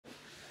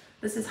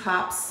This is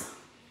Hops.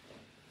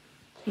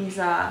 He's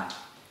a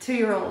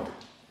 2-year-old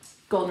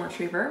golden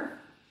retriever.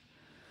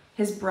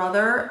 His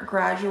brother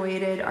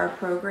graduated our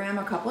program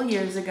a couple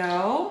years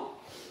ago.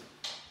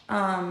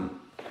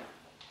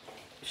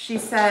 She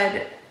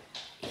said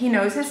he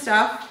knows his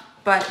stuff,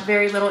 but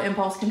very little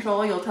impulse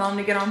control. You'll tell him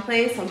to get on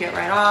place, he'll get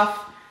right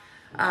off.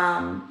 Is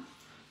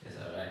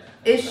that right?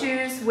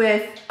 Issues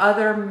with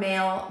other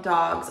male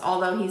dogs,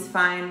 although he's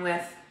fine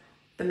with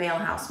the male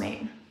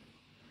housemate.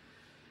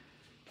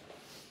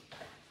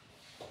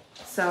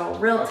 So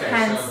real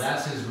tense. So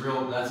that's his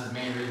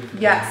main reason for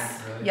Yes,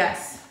 doing it, really?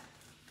 yes.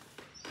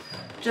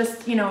 Okay.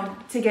 Just, you know,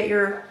 to get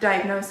your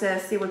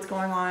diagnosis, see what's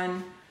going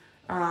on.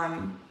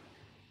 Okay.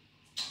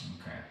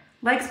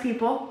 Likes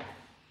people.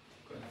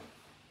 Good.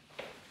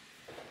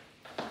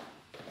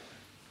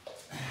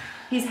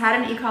 He's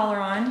had an e-collar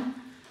on,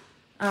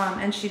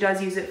 and she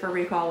does use it for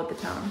recall with the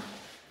tone.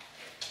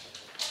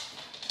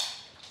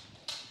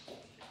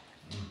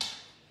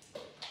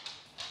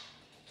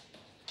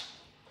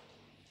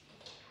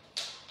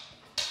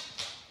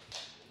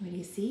 What do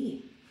you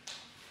see?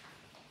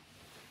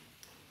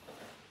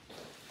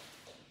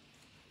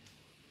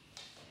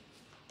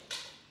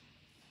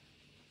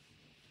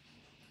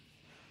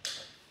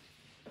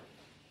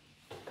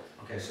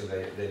 Okay, so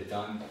they've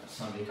done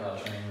some e-collar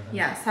training with him?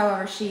 Yes,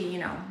 however, she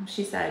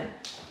said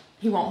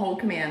he won't hold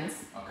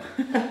commands.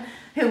 Okay.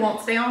 He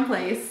won't stay on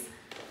place,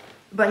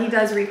 but he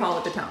does recall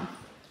with the tone.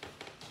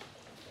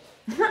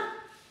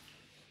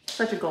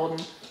 Such a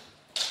golden.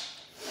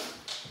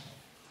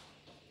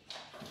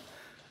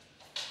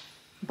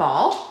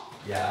 Ball?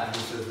 Yeah, he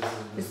says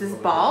Is this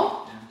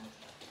Ball? Yeah.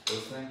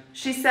 This thing?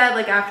 She said,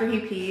 like, after he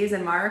pees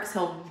and marks,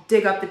 he'll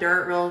dig up the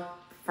dirt real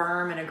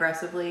firm and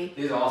aggressively.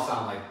 These all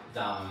sound like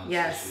dominance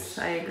Yes, issues.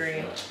 I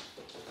agree. Sure.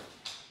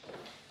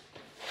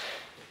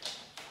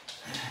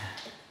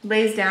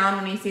 Lays down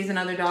when he sees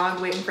another dog,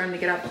 waiting for him to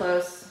get up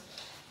close.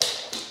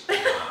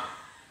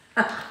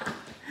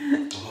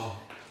 Whoa.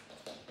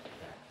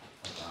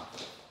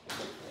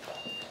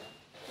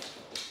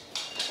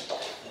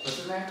 What's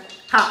his name?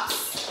 Hops.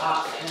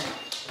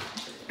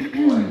 Good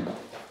boy.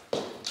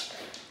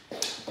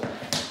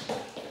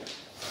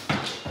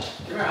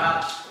 Come here,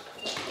 Hops.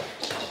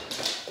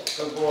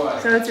 Good boy.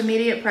 So it's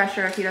immediate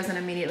pressure if he doesn't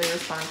immediately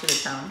respond to the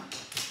tone.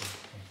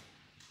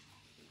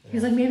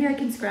 He's like, maybe I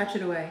can scratch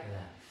it away. Yeah.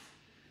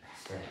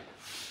 Stay.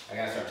 I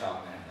gotta start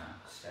talking to him now.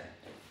 Stay.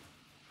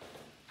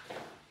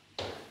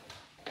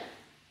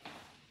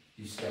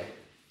 You stay.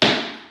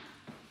 Okay.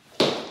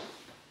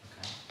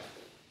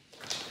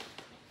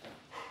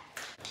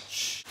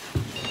 Shh.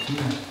 Come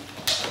here.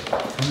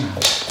 Come here.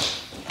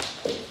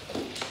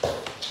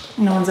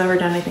 No one's ever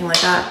done anything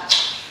like that.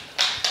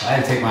 I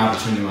had to take my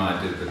opportunity when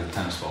I did with the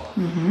tennis ball.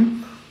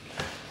 Mm-hmm.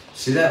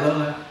 See that little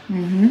there?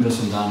 Mm-hmm. There's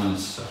some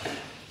dominance stuff.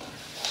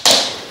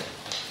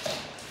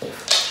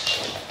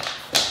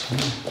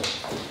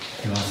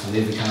 He wants to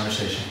leave the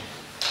conversation.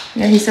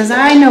 Yeah, he says,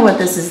 I know what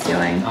this is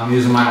doing. I'm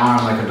using my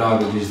arm like a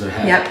dog would use their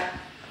head. Yep.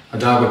 A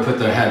dog would put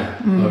their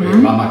head over here.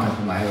 I'm not gonna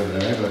put my head over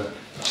there, but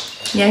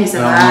Yeah, he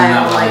says, I don't I know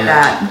don't that like one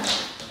that.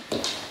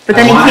 But I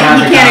then he wanna have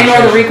the can't ignore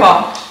the conversation.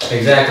 recall.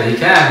 exactly, he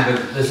can,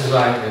 but this is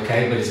like,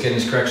 okay, but he's getting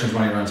his corrections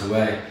when he runs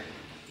away.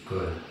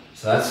 Good.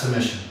 So that's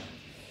submission.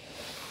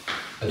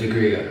 A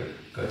degree of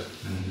it. Good.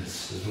 And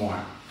this is more.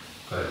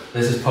 Good.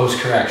 This is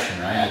post-correction,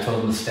 right? I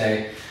told him to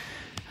stay.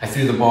 I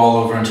threw the ball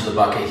over into the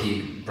bucket.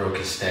 He broke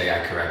his stay.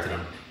 I corrected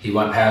him. He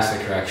went past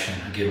the correction.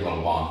 I gave him a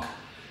little bonk.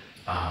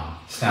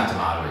 Snapped him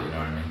out of it, you know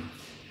what I mean?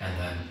 And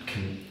then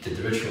did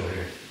the ritual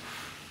here.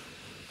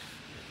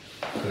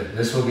 Good.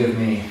 This will give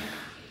me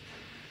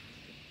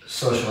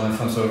social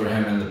influence over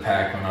him in the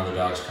pack when other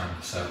dogs come.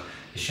 So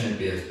it shouldn't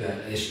be as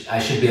bad. I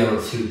should be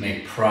able to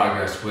make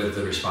progress with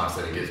the response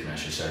that he gives me, I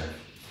should say.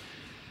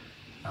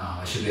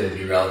 I should be able to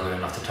be relevant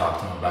enough to talk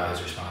to him about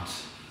his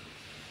response.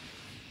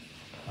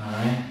 All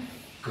right?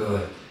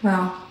 Good.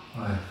 Wow.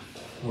 Good.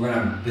 We're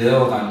going to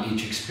build on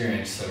each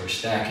experience. So we're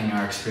stacking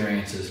our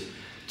experiences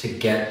to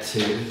get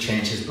to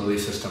change his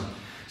belief system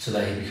so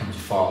that he becomes a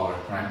follower,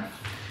 right?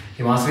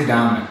 He wants to be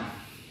dominant.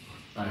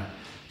 Right?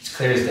 It's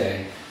clear as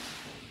day.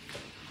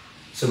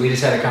 So we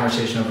just had a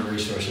conversation over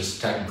resources,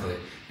 technically.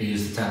 He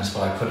used the tennis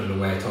ball, I put it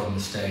away, I told him to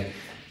stay.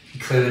 He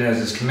clearly knows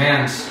his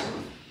commands,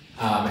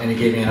 and he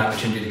gave me an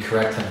opportunity to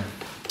correct him.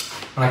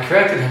 When I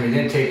corrected him, he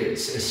didn't take it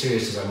as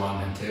serious as I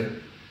wanted him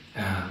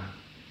to.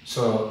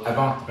 So I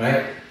bumped,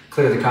 right?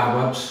 Clear the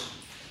cobwebs,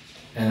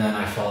 and then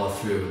I follow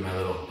through with my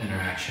little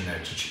interaction there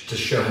to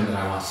show him that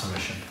I want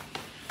submission.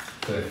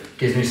 Good.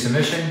 Gives me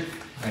submission,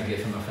 I give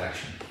him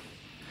affection.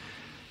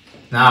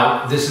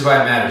 Now, this is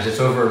why it matters. It's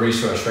over a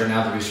resource. Right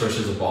now, the resource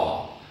is a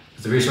ball.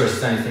 If the resource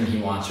is anything he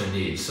wants or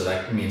needs, so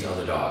that means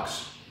other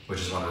dogs, which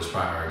is one of his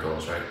primary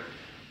goals, right?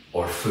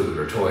 Or food,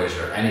 or toys,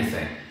 or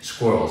anything.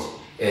 Squirrels.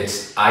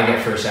 It's, I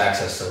get first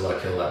access, so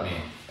look, he'll let me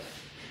in.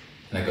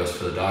 And that goes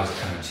for the dogs that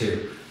come in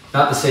too.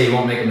 Not to say he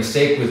won't make a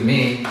mistake with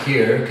me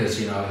here, because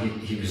you know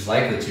he was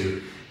likely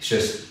to. It's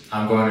just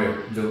I'm going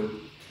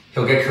to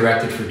he'll get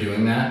corrected for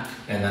doing that,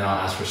 and then I'll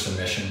ask for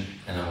submission,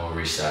 and then we'll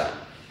reset.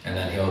 And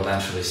then he'll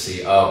eventually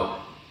see,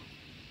 oh,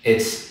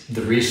 it's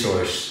the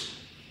resource.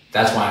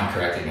 That's why I'm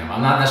correcting him.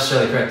 I'm not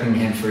necessarily correcting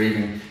him for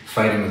even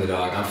fighting with the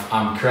dog.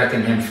 I'm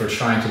correcting him for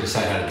trying to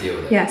decide how to deal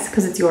with it. Yes,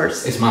 because it's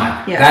yours. It's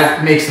mine. Yes.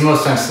 That makes the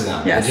most sense to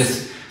them. Yes.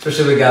 Just,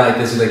 especially with a guy like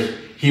this, is like,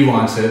 he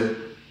wants it,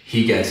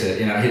 he gets it.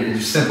 You know, in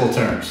simple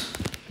terms.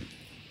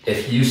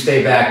 If you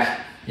stay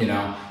back, you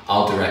know,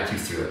 I'll direct you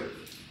through it.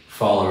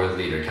 Follower,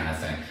 leader kind of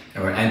thing.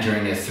 And we're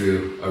entering it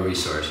through a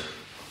resource.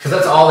 Because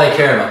that's all they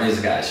care about,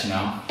 these guys, you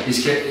know.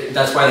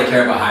 That's why they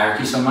care about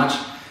hierarchy so much,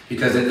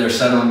 because they're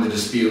settling the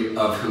dispute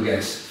of who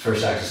gets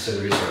first access to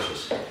the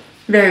resources.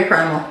 Very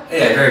primal.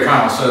 Yeah, very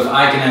primal. So if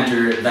I can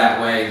enter it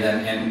that way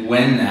then and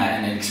win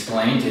that and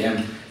explain to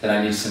him that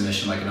I need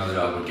submission like another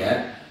dog would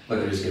get,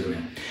 look what he's giving me.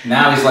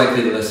 Now he's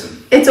likely to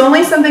listen. It's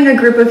only something a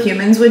group of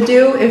humans would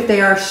do if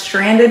they are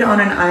stranded on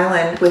an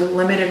island with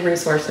limited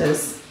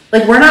resources.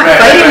 Like, we're not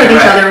fighting with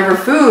each other over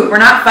food. We're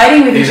not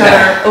fighting with each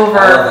other over,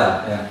 I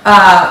love that,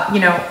 yeah.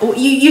 you know,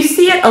 you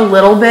see it a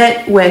little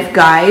bit with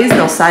guys.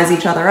 They'll size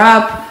each other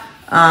up.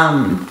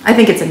 I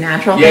think it's a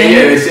natural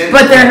thing.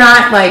 But they're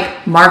not,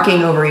 like,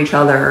 marking over each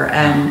other.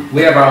 And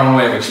we have our own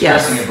way of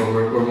expressing it, but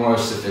we're more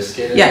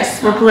sophisticated.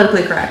 Yes, we're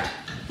politically correct.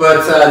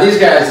 But these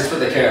guys, that's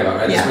what they care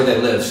about, right? Yeah. That's where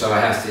they live. So I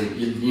have to,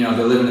 you know,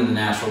 they're living in the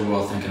natural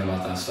world thinking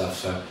about that stuff.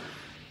 So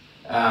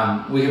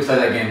we can play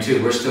that game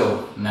too. We're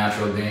still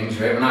natural beings,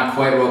 right? We're not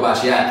quite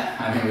robots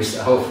yet. I mean,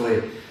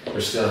 hopefully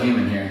we're still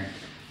human here.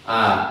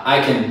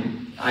 I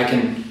can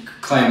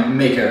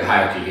make a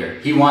hierarchy here.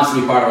 He wants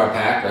to be part of our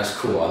pack. That's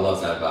cool. I love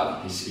that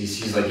about him.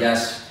 He's like,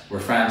 yes, we're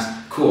friends.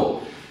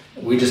 Cool.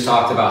 We just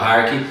talked about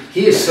hierarchy.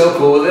 He is so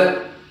cool with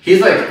it. He's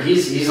like,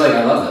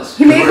 I love this.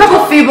 He made a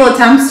couple feeble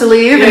attempts to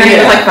leave, and then he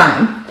was like,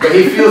 fine. But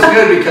he feels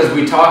good because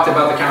we talked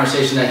about the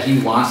conversation that he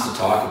wants to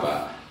talk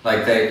about.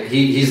 Like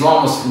he's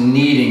almost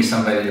needing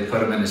somebody to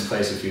put him in his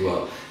place, if you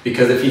will.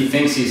 Because if he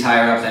thinks he's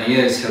higher up than he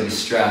is, he'll be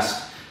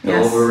stressed,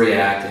 he'll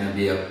overreact, and he'll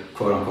be a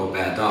quote-unquote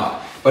bad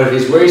dog. But if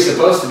he's where he's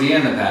supposed to be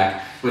in the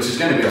pack, which is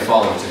going to be a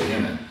follower to a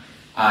human,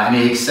 and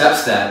he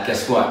accepts that,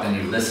 guess what? Then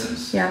he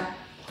listens. Yeah.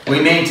 We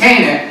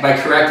maintain it by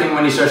correcting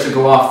when he starts to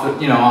go off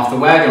the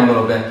wagon a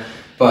little bit.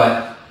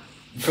 But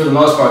for the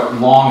most part,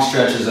 long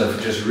stretches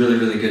of just really,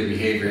 really good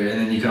behavior,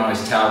 and then you can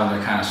always tell when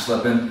they're kind of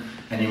slipping,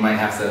 and you might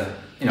have to,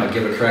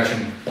 give a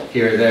correction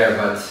here or there.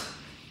 But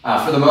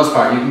for the most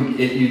part,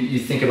 you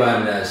think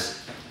about it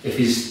as if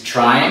he's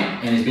trying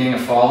and he's being a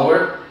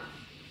follower,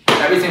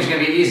 everything's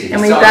gonna be easy.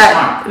 And we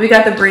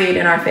got the breed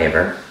in our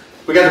favor.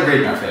 We got the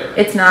breed in our favor.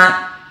 It's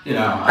not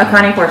a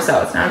Connie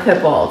Corso. It's not a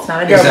pit bull. It's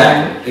not a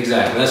Doberman.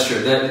 Exactly. That's true.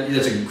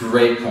 That's a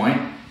great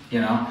point. We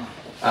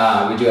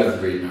do have the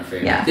breed in our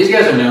favor. Yeah. These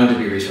guys are known to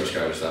be resource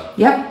guarders, though.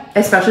 Yep,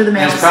 especially the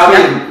males.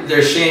 And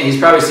he's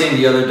probably seeing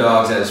the other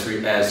dogs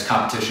as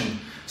competition.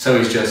 So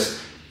he's just,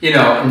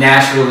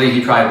 naturally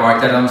he probably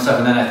barked at them and stuff,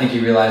 and then I think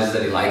he realizes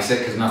that he likes it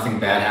because nothing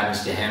bad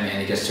happens to him, and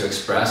he gets to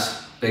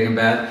express big and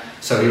bad.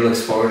 So he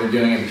looks forward to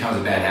doing it. It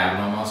becomes a bad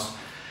habit almost.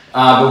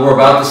 But we're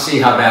about to see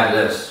how bad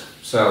it is.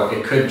 So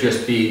it could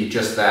just be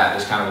just that,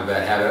 just kind of a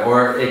bad habit,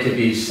 or it could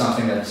be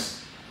something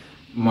that's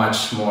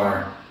much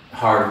more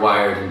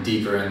hardwired and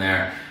deeper in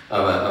there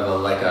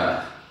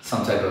of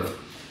some type of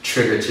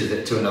trigger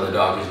to another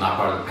dog who's not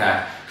part of the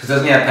pack. Because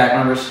doesn't he have pack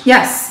members?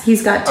 Yes,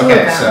 he's got two of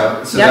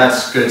them. So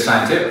that's a good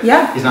sign too.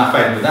 Yeah. He's not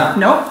fighting with them.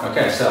 Nope.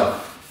 Okay, so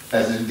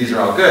these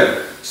are all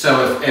good.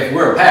 So if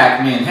we're a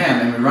pack, me and him,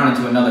 and we run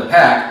into another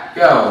pack,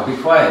 yo, be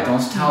quiet.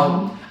 Don't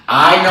tell.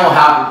 I know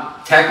how.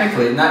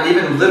 Technically, not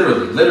even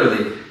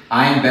literally,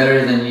 I am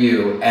better than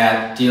you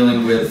at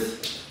dealing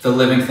with the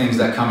living things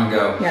that come and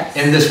go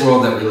in this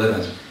world that we live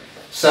in.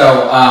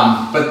 So,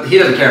 but he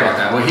doesn't care about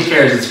that. What he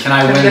cares is, can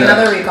I win? Get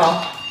another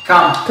recall.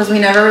 Come. Because we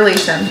never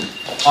released him.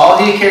 All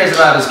he cares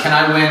about is, can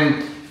I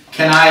win?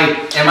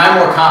 Am I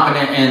more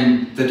competent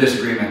in the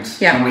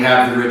disagreements? Yeah. When we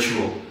have the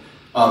ritual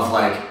of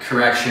like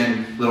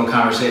correction, little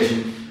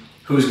conversation,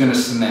 who's going to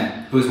submit?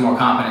 Who's more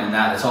competent in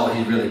that? That's all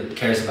he really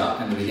cares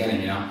about in the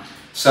beginning,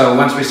 So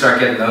once we start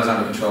getting those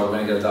under control, we're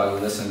going to get a dog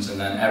who listens, and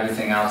then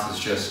everything else is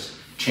just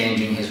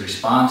changing his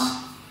response.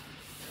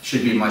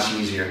 Should be much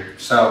easier.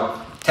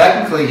 So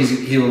technically,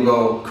 he will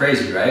go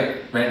crazy, right?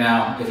 Right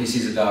now, if he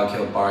sees a dog,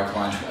 he'll bark,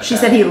 lunge. She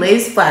said he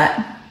lays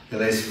flat. He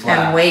lays flat.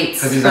 And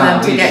waits for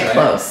them to get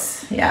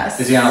close. Yes.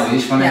 Is he on a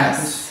leash when it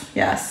happens?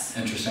 Yes.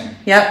 Interesting.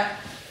 Yep.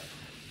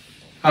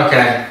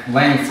 Okay,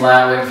 laying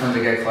flat, waiting for him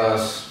to get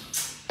close.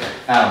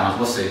 I don't know.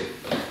 We'll see.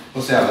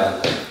 We'll see how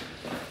that goes.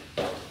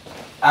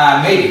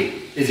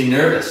 Maybe. Is he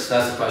nervous?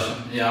 That's the question.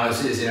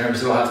 Is he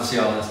nervous? We'll have to see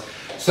all this.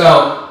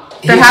 So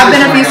there have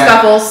been a few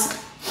scuffles.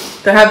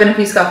 There have been a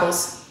few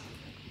scuffles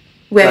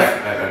with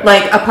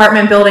like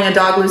apartment building, a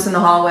dog loose in the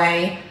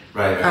hallway.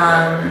 Right.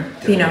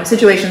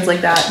 Situations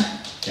like that.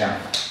 Yeah.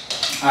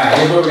 All right.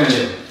 Here's what we're gonna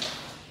do.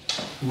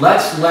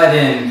 Let's let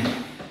in.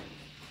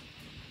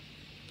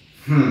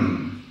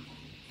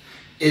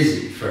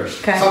 Izzy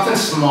first. Okay. Something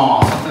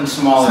small. Something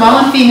smaller. Small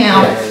and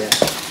female. Yeah.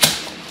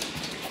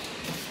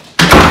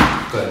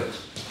 Good.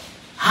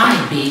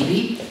 Hi,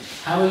 baby.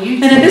 How are you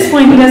today? And at this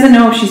point, he doesn't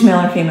know if she's male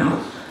or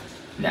female.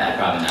 Nah,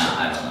 probably not.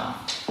 I don't know.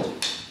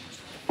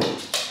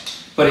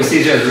 But he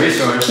sees it as a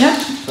resource. Yep.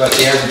 But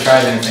he hasn't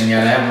tried anything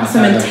yet. I haven't.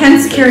 Some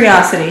intense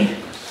curiosity.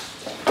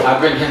 I'll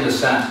bring him the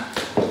scent.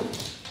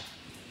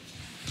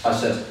 I'll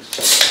sit.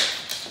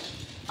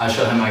 I'll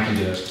show him I can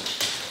do it.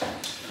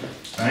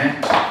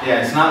 Right?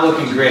 Yeah, it's not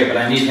looking great, but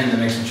I need him to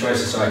make some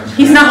choices so I can.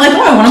 He's not like,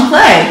 oh, I want to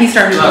play. He's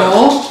starting to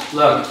roll.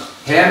 Look,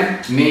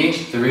 him, me,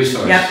 the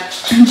resource. Yep.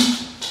 I'm just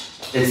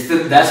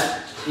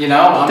playing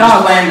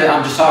that.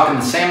 I'm just talking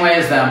the same way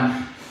as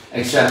them,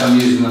 except I'm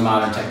using the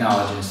modern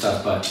technology and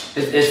stuff. But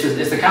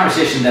it's the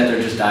conversation that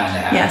they're just dying to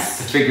have. Yes.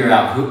 To figure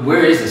out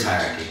where is this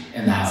hierarchy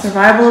in the house.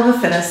 Survival of the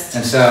fittest.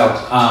 And so,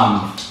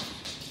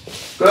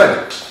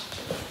 good.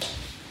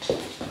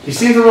 He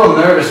seems a little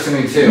nervous to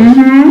me too.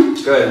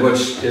 Mm-hmm. Good,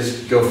 which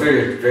is, go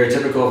figure, very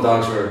typical of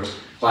dogs who are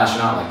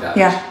flashing out like that.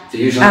 Yeah. They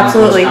usually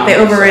absolutely. They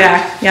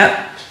overreact.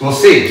 Yep. We'll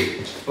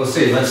see. We'll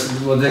see.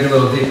 We'll dig a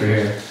little deeper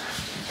here.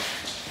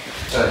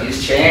 So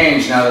he's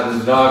changed now that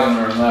there's a dog in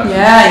the room. Look,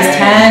 yeah,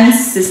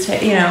 he's tense.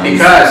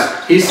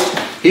 Because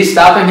he's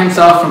stopping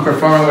himself from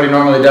performing what he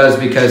normally does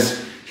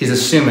because he's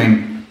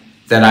assuming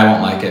that I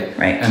won't like it.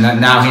 Right. And that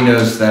now he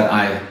knows that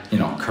I,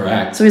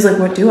 correct. So he's like,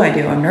 what do I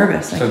do? I'm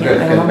nervous. I don't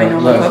have my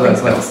normal coping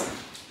skills.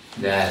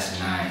 That's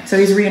nice. So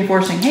he's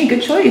reinforcing, hey,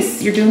 good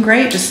choice. You're doing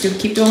great. Just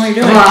keep doing what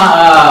you're doing. Come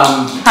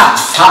on,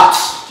 Hops.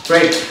 Hops.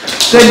 Great.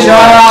 Good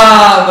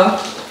job.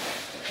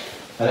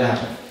 How'd it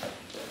happen?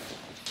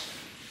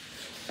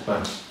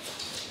 What?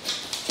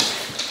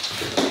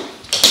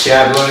 See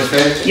how I blew in his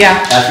face?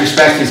 Yeah. That's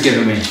respect he's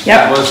giving me. Yep.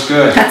 That was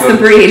good. That's the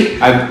breed.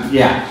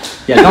 Yeah,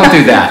 don't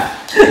do that.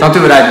 Don't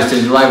do what I just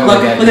did. Look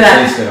at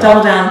that.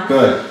 Double down.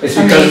 Good. It's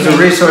because it's a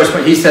resource.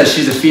 But he says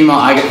she's a female.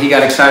 He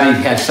got excited.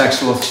 He had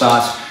sexual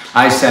thoughts.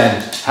 I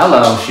said,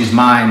 hello, she's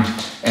mine.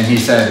 And he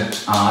said,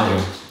 I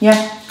do.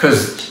 Yeah.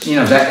 Because,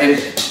 that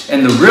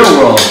in the real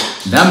world,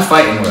 them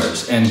fighting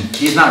words. And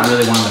he's not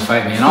really wanting to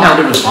fight me. And all I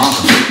did was bonk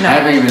him. No. I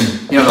haven't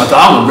even, the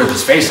dog would rip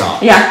his face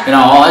off. Yeah.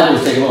 All I did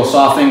was take a little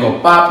soft thing, go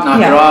pop,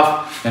 knock it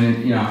off.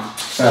 And,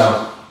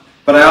 so.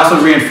 But I also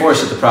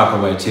reinforce it the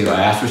proper way too.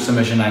 I ask for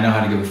submission. I know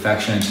how to give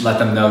affection and let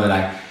them know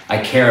that I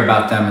care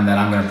about them and that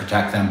I'm going to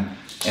protect them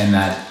and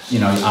that,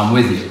 I'm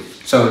with you.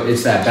 So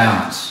it's that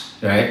balance,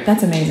 right?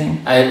 That's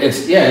amazing.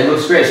 It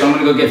looks great. So I'm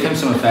going to go give him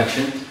some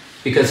affection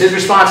because his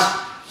response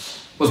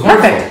was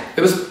wonderful. Perfect.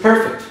 It was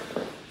perfect.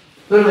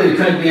 Literally, it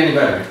couldn't be any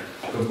better.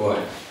 Good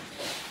boy.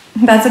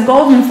 That's a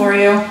golden for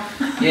you.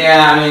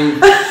 Yeah,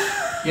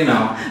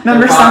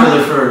 they're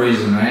popular for a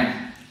reason, right?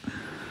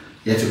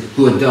 Yeah, it's a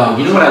good dog.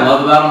 You know what I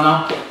love about them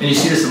though? And you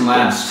see this in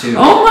labs too.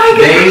 Oh my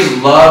gosh.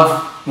 They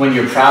love when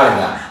you're proud of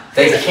them.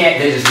 They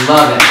just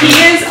love it. He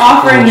is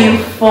offering you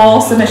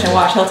full submission.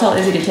 Watch, he'll tell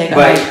Izzy to take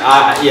But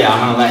I'm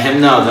gonna let him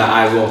know that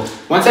I will.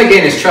 Once I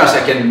gain his trust,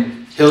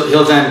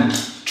 he'll then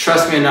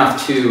trust me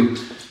enough to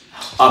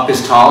up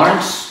his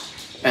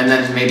tolerance, and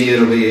then maybe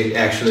it'll be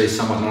actually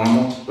somewhat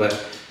normal.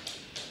 But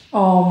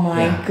oh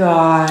my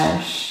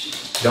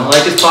gosh. Don't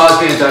like his paws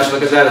being touched.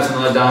 Look at that. It's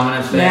another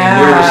dominant thing,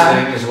 nervous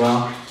thing as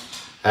well.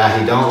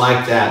 He don't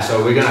like that,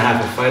 so we're gonna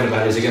have to fight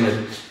about it.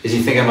 Is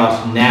he thinking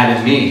about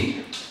nabbing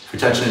me for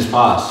touching his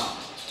paws?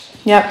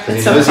 Yep.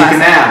 Because he knows he can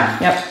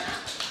nab. Yep.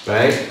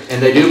 Right? And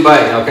they do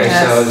bite. Okay,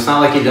 yes. So it's not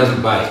like he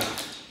doesn't bite.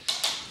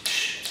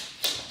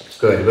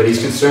 Good, but he's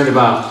concerned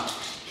about,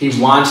 he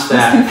wants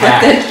that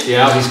path.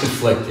 Yeah, he's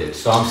conflicted.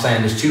 So I'm saying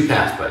there's two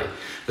paths, buddy.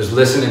 There's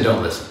listen and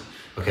don't listen.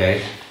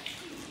 Okay?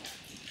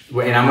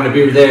 And I'm going to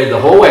be there the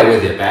whole way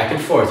with you, back and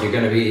forth. You're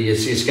going to be,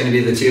 it's going to be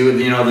the two,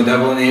 the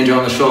devil and the angel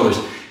on the shoulders.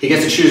 He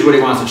gets to choose what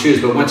he wants to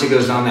choose, but once he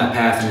goes down that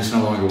path and it's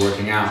no longer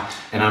working out,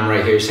 and I'm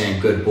right here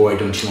saying, good boy,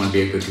 don't you want to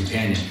be a good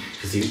companion?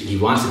 Because he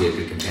wants to be a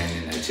good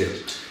companion there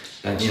too.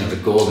 And, the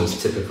Goldens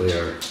typically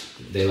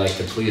they like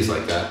to please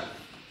like that.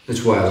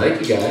 That's why I like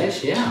you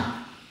guys,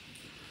 yeah.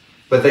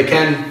 But they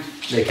can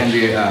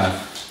be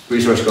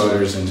resource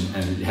guarders and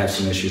have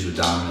some issues with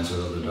dominance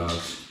with other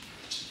dogs.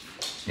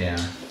 Yeah.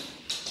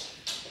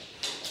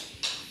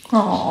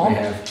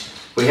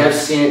 Aww. We have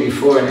seen it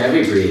before in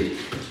every breed.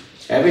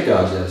 Every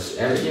dog does.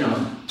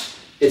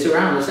 It's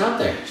around. It's out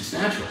there. It's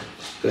natural.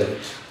 Good.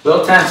 A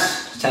little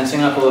tense.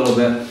 Tensing up a little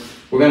bit.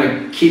 We're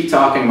going to keep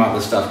talking about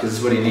this stuff because this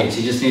is what he needs.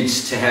 He just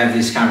needs to have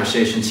these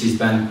conversations. He's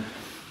been,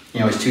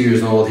 he's 2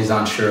 years old. He's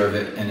unsure of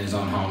it in his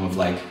own home of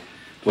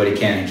what he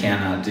can and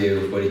cannot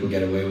do, what he can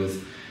get away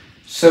with.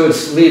 So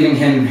it's leaving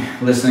him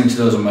listening to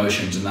those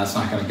emotions, and that's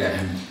not going to get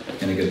him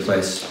in a good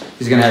place.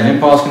 He's going to have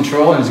impulse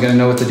control, and he's going to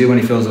know what to do when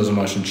he feels those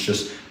emotions.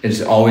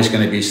 It's always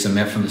going to be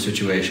submit from the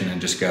situation and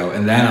just go.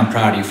 And then I'm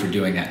proud of you for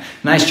doing that.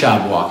 Nice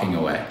job walking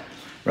away,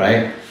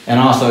 right? And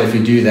also, if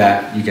you do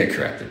that, you get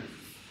corrected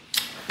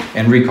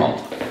and recalled.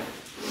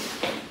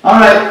 All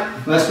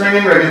right, let's bring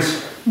in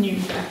Riggins.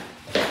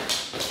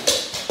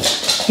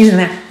 He's in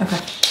there. Okay.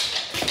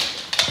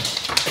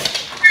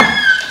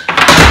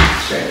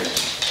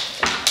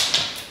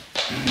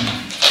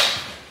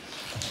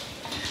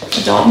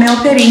 Adult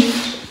male pity.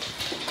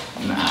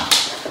 Nah.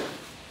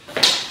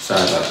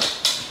 Sorry about it.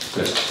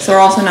 Good. So we're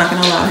also not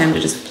going to allow him to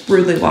just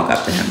rudely walk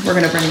up to him. We're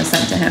going to bring the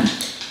scent to him.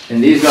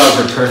 And these dogs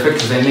are perfect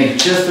because they make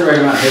just the right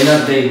amount.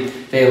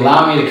 They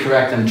allow me to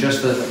correct them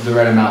just the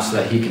right amount so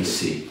that he can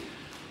see,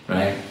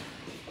 right?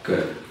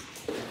 Good.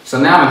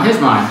 So now in his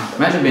mind,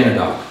 imagine being a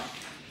dog.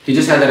 He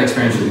just had that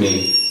experience with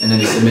me, and then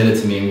he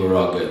submitted to me, and we were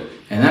all good.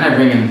 And then I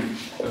bring in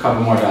a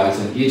couple more dogs,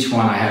 and each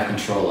one I have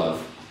control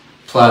of.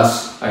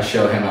 Plus, I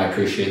show him I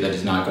appreciate that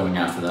he's not going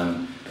after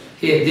them.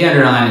 The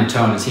underlying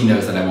tone is he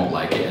knows that I won't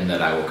like it, and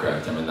that I will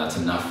correct him, and that's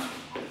enough.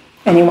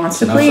 And he wants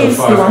to please.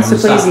 He wants to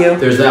please you.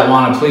 There's that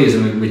want to please,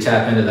 and we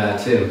tap into that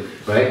too,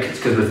 right? It's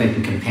because we're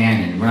thinking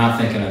companion. We're not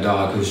thinking a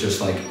dog who's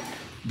just like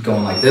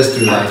going like this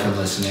through life and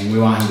listening. We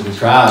want him to be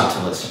proud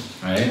to listen,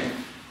 right?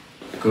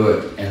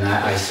 Good. And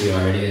that I see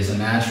already is a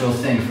natural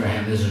thing for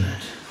him, isn't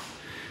it?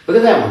 Look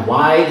at that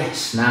wide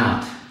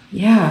snout.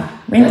 Yeah,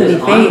 wrinkly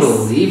face.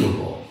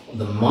 Unbelievable.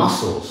 The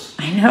muscles.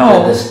 I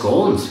know. That this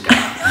golden's got.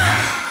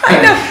 I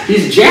know.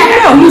 He's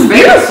jacked. I know. He's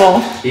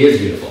beautiful. He is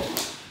beautiful.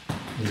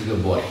 He's a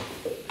good boy.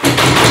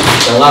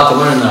 Got a lot to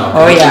learn though.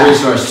 Oh yeah.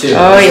 It's a resource too.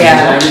 Oh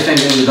yeah. Everything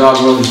in the dog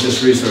world is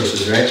just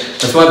resources, right?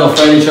 That's why they'll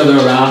fight each other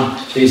around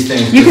these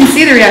things. You can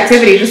see the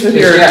reactivity just with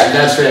your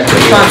that's reactivity.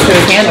 response to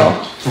his handle.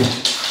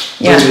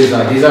 Yeah.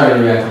 He's already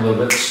reacting a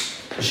little bit.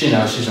 She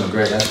knows she's doing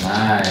great. That's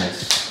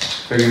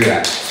nice. Where do you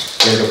react?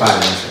 You gotta go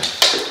potty, answer.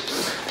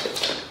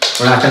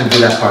 We're not gonna do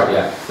that part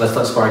yet. Let's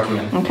let Sparky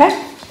in. Okay.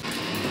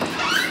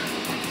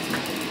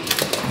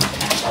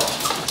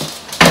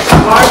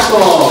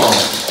 Sparkle!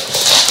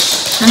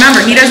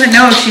 Remember, he doesn't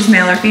know if she's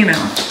male or female.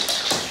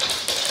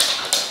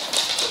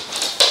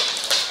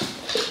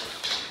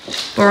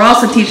 But we're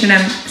also teaching him,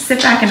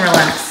 sit back and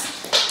relax.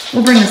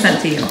 We'll bring the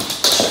scent to you.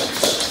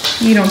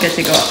 You don't get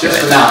to go up to Just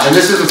it. for now. And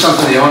this isn't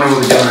something the owner will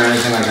be doing or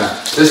anything like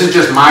that. This is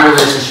just my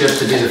relationship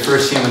to be the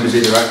first human to be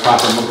the right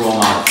proper role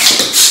model.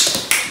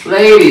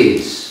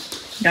 Ladies!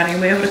 Gotta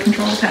be able to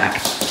control the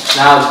pack.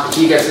 Now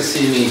he gets to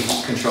see me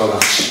control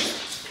them.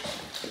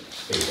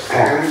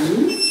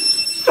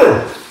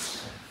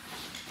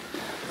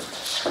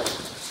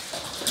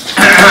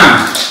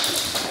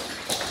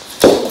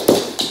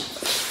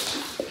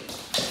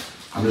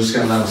 I'm just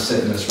gonna let him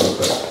sit in this real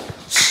quick.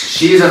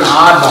 She's an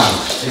odd one.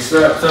 They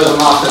throw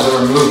them off to the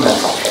movement.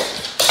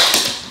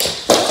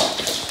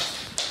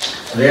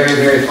 Very,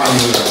 very funny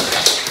movement.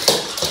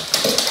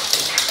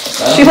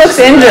 She looks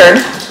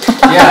injured.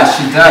 Yeah,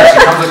 she does. She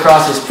comes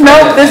across as pretty.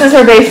 Nope, this is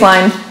her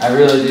baseline. I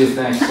really do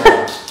think so.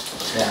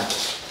 Yeah.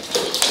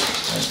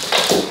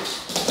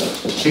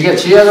 She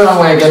has her own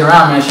way of getting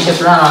around, man. She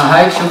gets around on a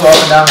hike, she'll go up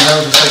and down the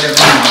hill just like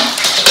everyone else.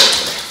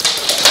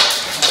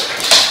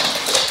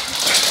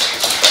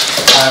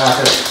 Alright, watch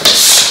this.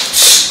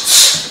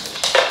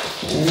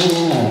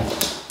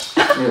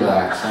 Ooh.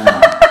 Relax, hang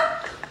on.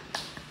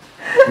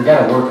 We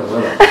gotta work a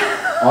little.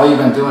 All you've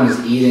been doing is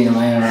eating and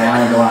laying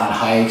around and going on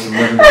hikes and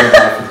living a good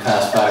life for the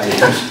past 5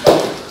 years.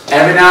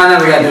 Every now and then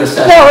we gotta do a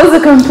session. That was a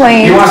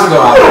complaint. He wants to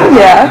go out.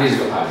 Yeah. He needs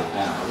to go potty. I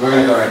know. We're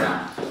gonna go right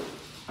now.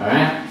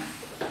 Alright?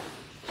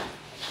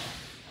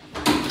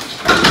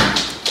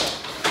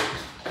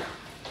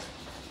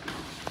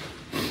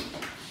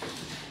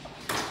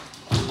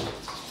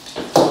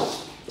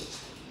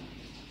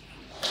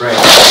 Right.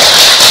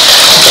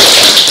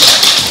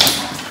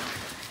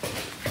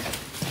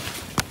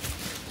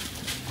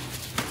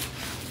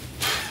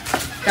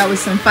 That was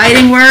some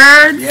fighting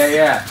words.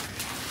 Yeah.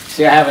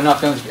 See, I have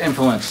enough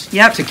influence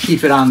to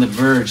keep it on the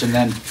verge and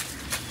then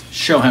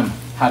show him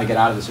how to get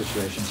out of the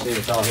situation. See,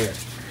 it's all here.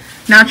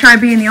 Now try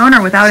being the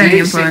owner without any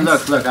influence.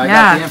 See, look, I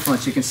got the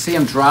influence. You can see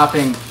him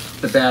dropping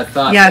the bad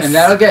thoughts. Yes. And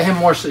that'll get him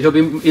more, he'll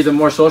be either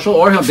more social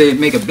or he'll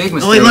make a big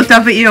mistake. Well, he looked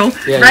up at you.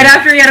 Yeah, right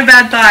after he had a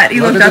bad thought, he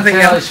looked up at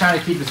you. He's trying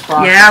to keep his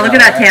fox. Yeah, look at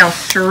that tail,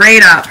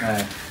 straight up.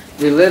 Right.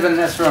 We live in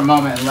this for a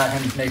moment and let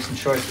him make some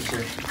choices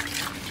here.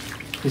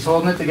 He's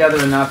holding it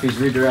together enough, he's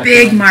redirecting.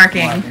 Big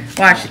marking.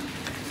 Watch.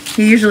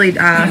 He usually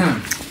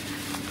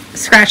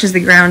scratches the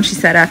ground, she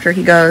said, after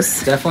he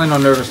goes. Definitely no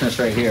nervousness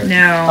right here.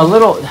 No. A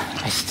little,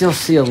 I still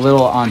see a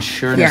little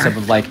unsureness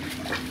of like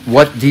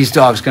what these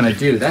dogs gonna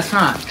do. That's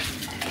not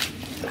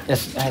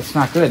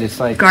good. It's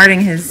like guarding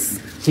his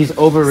he's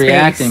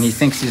overreacting. space. He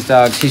thinks these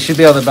dogs, he should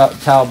be able to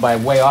tell by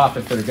way off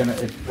if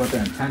what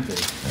their intent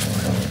is.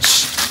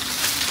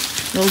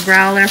 Little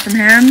growl there from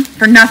him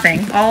for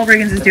nothing. All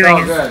Riggins is doing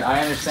is good.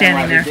 I understand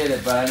standing why there. he did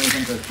it, but I didn't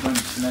think to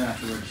submit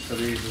afterwards, so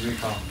we use the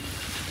recall.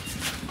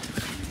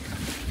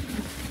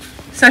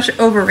 Such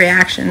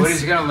overreactions. What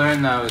he's going to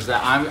learn, though, is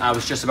that I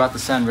was just about to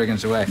send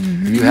Riggins away.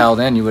 If you held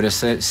in, you would have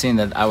seen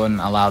that I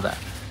wouldn't allow that.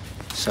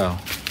 So,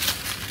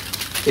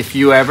 if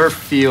you ever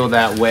feel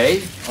that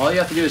way, all you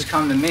have to do is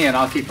come to me, and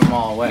I'll keep them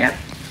all away. Yep.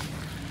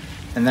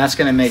 And that's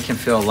going to make him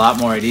feel a lot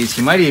more at ease.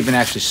 He might even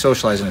actually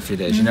socialize in a few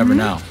days. You never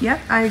know.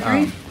 Yep, I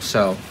agree.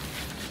 So,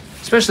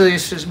 especially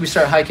as we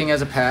start hiking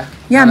as a pack.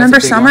 Yeah, remember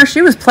Summer?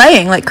 She was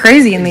playing like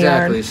crazy in the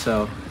yard. Exactly,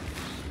 so.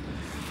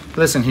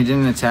 Listen, he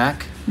didn't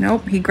attack.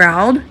 Nope, he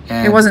growled.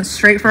 And it wasn't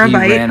straight for a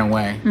bite. He ran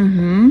away.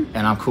 And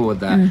I'm cool with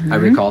that. I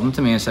recalled him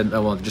to me and said,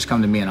 oh, well, just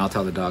come to me and I'll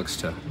tell the dogs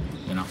to,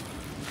 you know.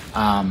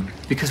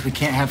 Because we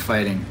can't have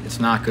fighting. It's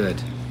not good.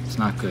 It's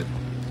not good.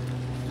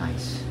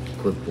 Nice.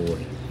 Good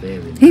boy.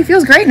 Very nice. He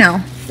feels great now.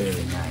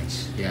 Very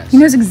nice. Yes. He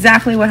knows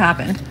exactly what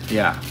happened.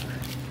 Yeah.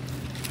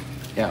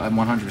 Yeah, I'm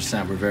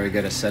 100%. We're very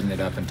good at setting it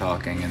up and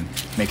talking and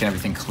making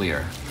everything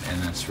clear.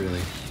 And that's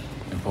really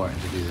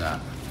important to do that.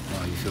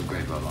 Oh, you feel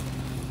great, Bubba.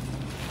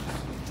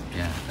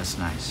 Yeah, that's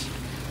nice.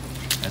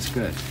 That's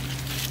good.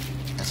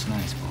 That's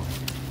nice, boy.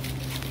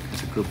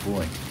 That's a good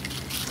boy.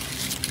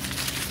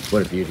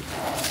 What a beauty.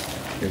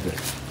 You're good.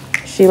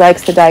 She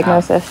likes the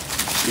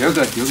diagnosis. You're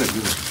good. You're good.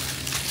 You're good.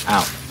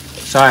 Ow.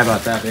 Sorry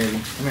about that, baby.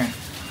 Come here.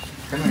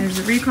 Come here. There's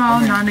a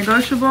recall,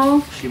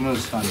 non-negotiable. She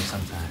moves funny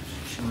sometimes.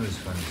 She moves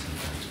funny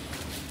sometimes.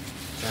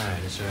 It's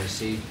alright, it's alright.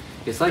 See?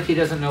 It's like he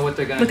doesn't know what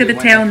they're gonna do. Look at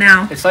the tail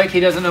now. It's like he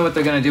doesn't know what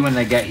they're gonna do when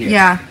they get here.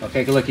 Yeah.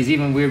 Okay, look, he's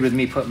even weird with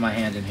me putting my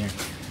hand in here.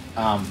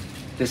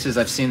 This is,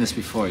 I've seen this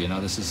before, you know,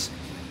 this is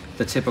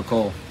the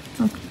typical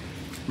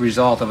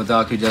result of a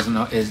dog who doesn't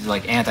know, is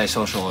like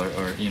antisocial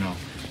or you know,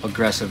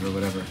 aggressive or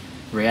whatever,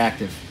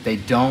 reactive. They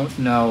don't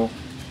know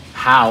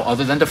how,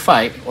 other than to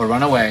fight or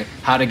run away,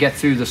 how to get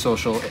through the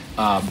social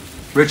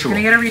ritual.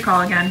 Gonna get a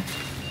recall again,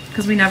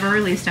 because we never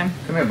released him.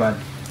 Come here, bud.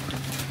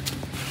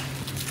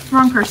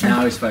 Wrong person.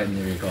 Now he's fighting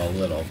the recall a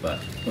little, but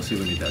we'll see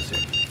what he does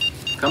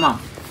here. Come on.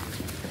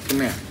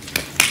 Come here.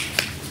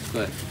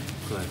 Good.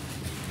 Good.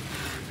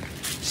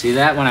 See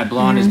that? When I blow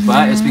on his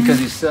butt, it's because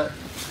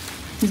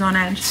he's on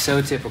edge.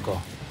 so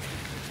typical.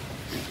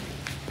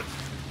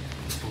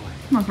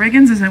 Look,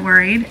 Riggins isn't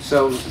worried.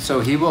 So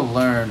he will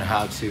learn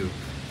how to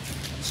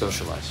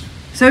socialize.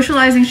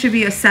 Socializing should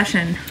be a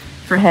session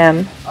for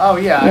him. Oh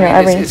yeah, You know,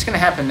 I mean it's going to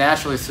happen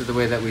naturally through the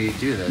way that we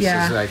do this.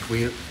 Yeah. It's like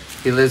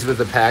he lives with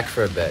the pack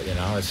for a bit, you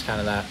know. It's kind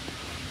of that.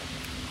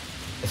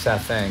 It's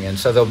that thing, and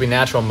so there'll be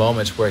natural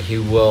moments where he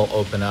will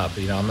open up.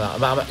 You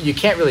know, you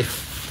can't really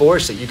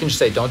force it. You can just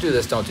say, "Don't do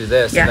this, don't do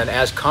this," Yeah. and then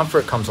as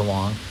comfort comes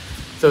along,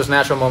 those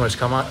natural moments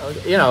come on.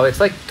 You know, it's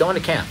like going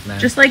to camp, man.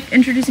 Just like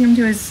introducing him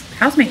to his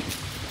housemate.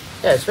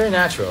 Yeah, it's very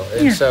natural,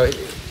 and Yeah. so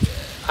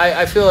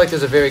I feel like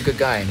there's a very good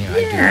guy in here.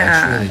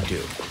 Yeah. I truly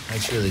do. I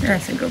truly do.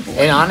 That's a good boy.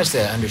 And honestly,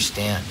 I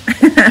understand.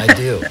 I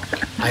do.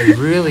 I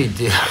really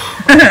do.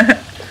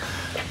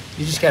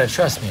 You just gotta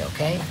trust me,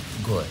 okay?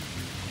 Good.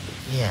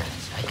 Yes,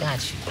 I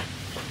got you.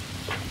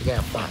 You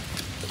gotta have fun.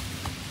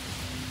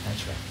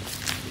 That's right.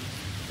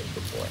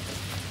 Good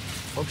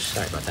boy. Oops,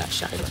 sorry about that.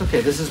 Sorry. It's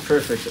okay. This is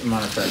perfect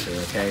amount of pressure,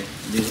 okay?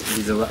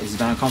 He's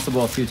been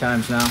uncomfortable a few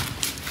times now.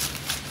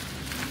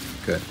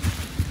 Good.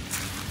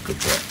 Good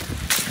boy.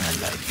 I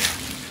like it.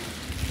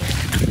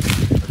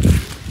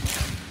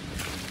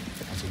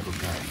 That's a good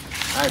guy.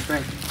 All right,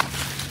 Frank.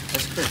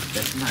 That's good.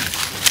 That's nice.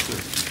 That's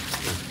good.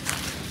 Good.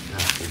 No,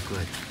 you're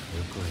good.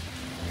 You're good.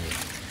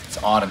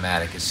 It's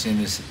automatic as soon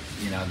as,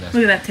 you know, the...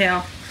 Look at that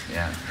tail.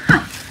 Yeah.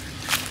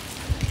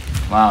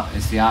 Wow,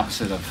 it's the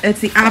opposite of... It's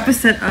the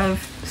opposite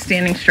of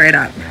standing straight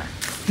up. Yeah.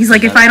 He's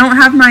like, if I don't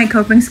have my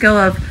coping skill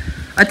of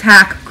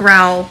attack,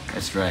 growl,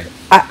 That's right.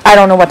 I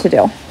don't know what to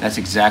do. That's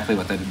exactly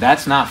what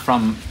that's not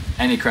from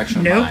any correction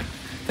of Nope. mine.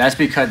 That's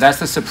because that's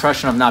the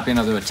suppression of not being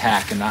able to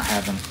attack and not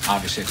having,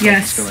 obviously, a coping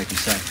Yes. skill, like you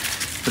said.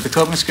 But the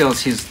coping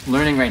skills he's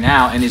learning right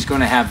now, and he's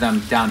going to have them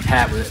down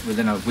pat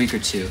within a week or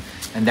two,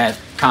 and that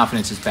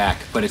confidence is back.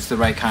 But it's the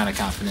right kind of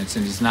confidence,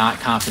 and he's not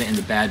confident in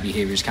the bad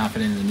behavior. He's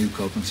confident in the new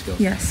coping skills.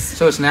 Yes.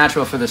 So it's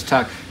natural for this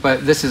tuck,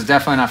 but this is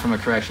definitely not from a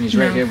correction. He's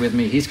right No. here with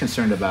me. He's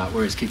concerned about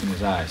where he's keeping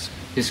his eyes.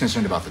 He's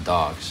concerned about the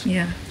dogs.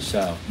 Yeah.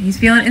 So... He's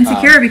feeling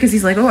insecure because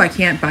he's like, oh, I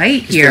can't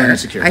bite He's here. feeling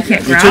insecure. I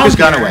can't He growl took his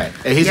gun here. away.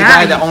 He's Yeah, a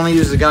guy that only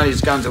uses a gun.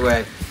 His gun's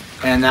away,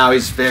 and now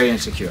he's very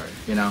insecure.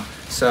 You know,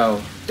 so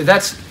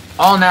that's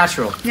all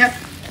natural. Yep.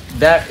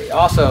 That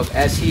also,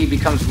 as he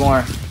becomes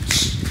more,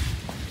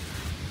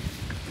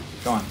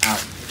 go on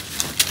out.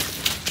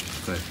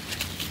 Good.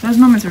 Those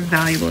moments are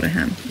valuable to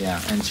him.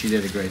 Yeah, and she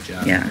did a great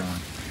job. Yeah. Going.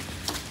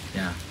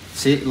 Yeah.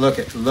 See, look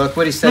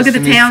what he says Look at to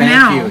the me. tail Thank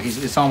now. you.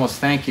 It's almost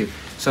thank you.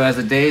 So as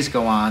the days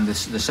go on, the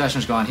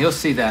sessions go on, he'll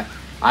see that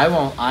I'm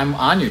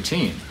on your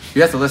team.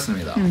 You have to listen to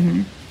me though.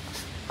 Mm-hmm.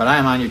 But I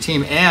am on your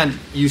team, and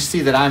you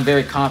see that I'm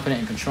very confident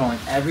in controlling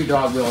every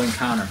dog we'll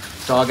encounter.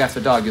 Dog after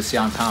dog, you'll see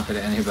I'm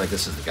confident, and he'll be like,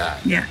 "This is the guy."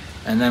 Yeah.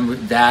 And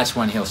then that's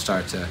when he'll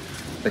start to,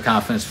 the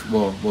confidence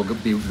will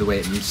be the way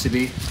it needs to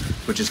be,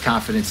 which is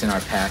confidence in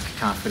our pack,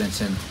 confidence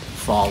in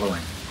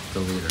following the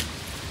leader.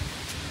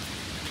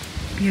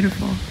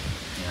 Beautiful.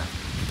 Yeah.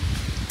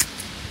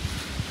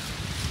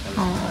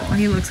 Oh,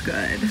 he looks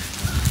good.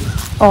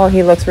 Oh,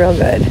 he looks real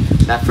good.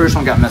 That first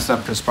one got messed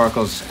up because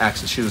Sparkle's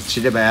accident. She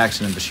did by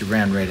accident, but she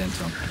ran right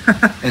into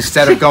him.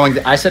 Instead of going,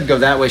 I said go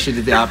that way. She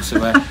did the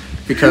opposite way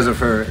because of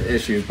her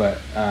issue. But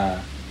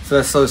so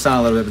that slows down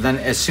a little bit. But then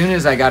as soon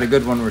as I got a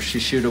good one where she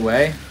shooed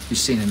away, you've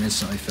seen him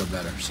instantly feel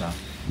better. So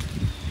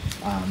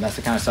that's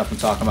the kind of stuff I'm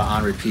talking about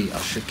on repeat.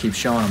 I'll keep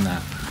showing him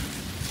that.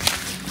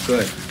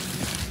 Good.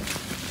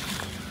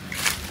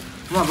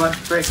 Come on, bud.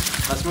 Break.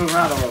 Let's move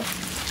around a little.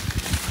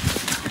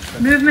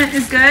 Movement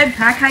is good.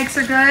 Pack hikes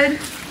are good.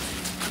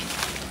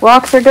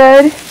 Walks are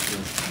good.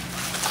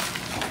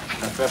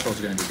 That threshold's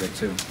going to be good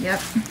too. Yep.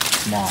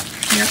 Small.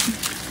 Yep.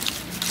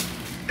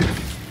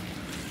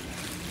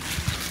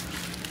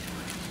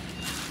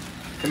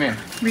 Come here.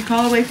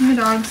 Recall away from the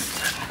dogs.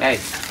 Hey.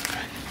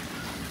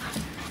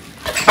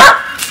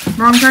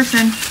 Wrong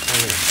person.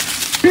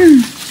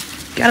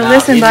 Gotta Now,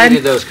 listen, he bud.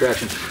 needed those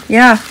corrections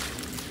Yeah.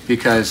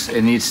 because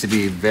it needs to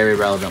be very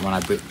relevant when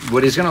I.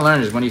 What he's gonna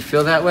learn is when you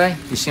feel that way,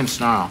 you see him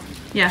snarl.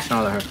 Yeah.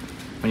 Snarl at her.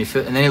 When you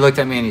feel, and then he looked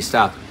at me and he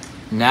stopped.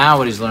 Now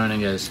what he's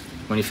learning is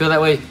when you feel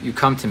that way, you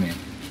come to me.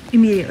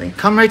 Immediately.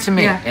 Come right to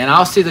me, Yeah. and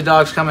I'll see the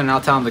dogs coming and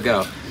I'll tell him to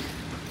go.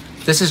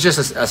 This is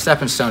just a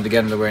stepping stone to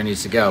get him to where he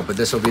needs to go, but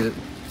this will be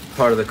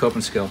part of the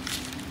coping skill.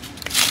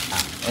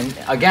 And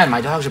again,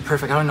 my dogs are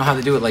perfect. I don't know how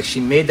to do it. Like, she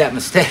made that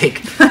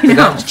mistake. I know.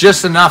 That's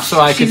just enough so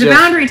I She's could a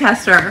just... boundary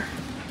tester.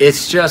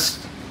 It's just,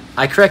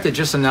 I corrected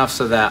just enough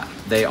so that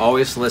they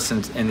always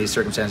listen in these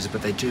circumstances,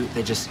 but they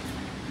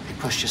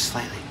push just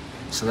slightly.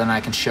 So then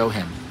I can show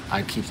him.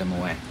 I keep them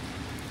away.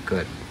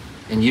 Good.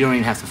 And you don't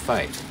even have to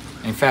fight.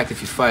 In fact,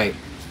 if you fight,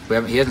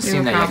 he hasn't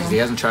seen that yet because he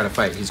hasn't tried to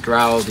fight. He's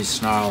growled, he's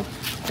snarled,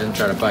 he doesn't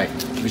try to bite.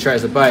 If he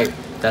tries to bite,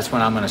 that's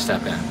when I'm going to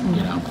step in,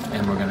 you know,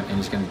 and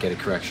he's going to get a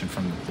correction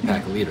from the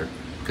pack leader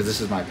because this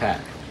is my pack.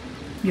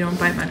 You don't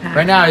bite my pack.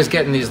 Right now he's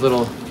getting these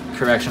little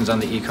corrections on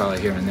the e-collar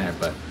here and there,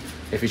 but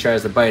if he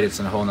tries to bite, it's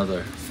a whole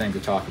other thing to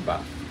talk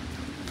about.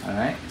 All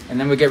right? And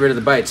then we get rid of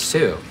the bites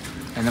too.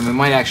 And then we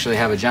might actually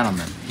have a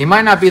gentleman. He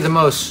might not be the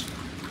most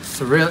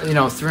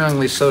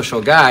thrillingly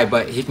social guy,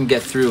 but he can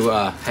get through,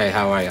 hey,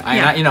 how are you?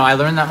 I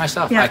learned that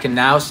myself. Yeah. I can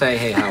now say,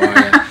 hey, how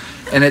are you?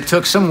 And it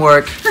took some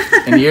work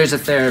and years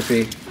of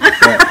therapy,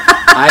 but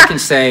I can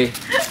say,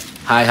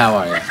 hi, how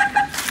are you?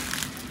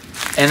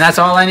 And that's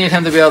all I need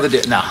him to be able to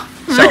do. No.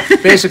 So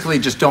basically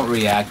just don't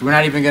react. We're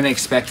not even going to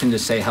expect him to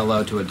say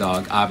hello to a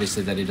dog,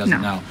 obviously, that he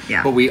doesn't know.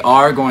 Yeah. But we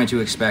are going to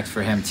expect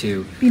for him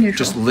to be neutral.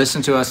 Just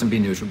listen to us and be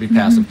neutral, be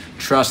passive.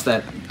 Trust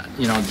that,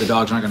 the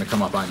dogs aren't going to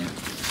come up on you.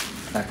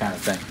 That kind of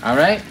thing. All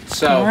right?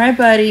 So, All right,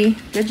 buddy.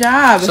 Good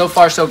job. so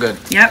far, so good.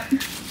 Yep.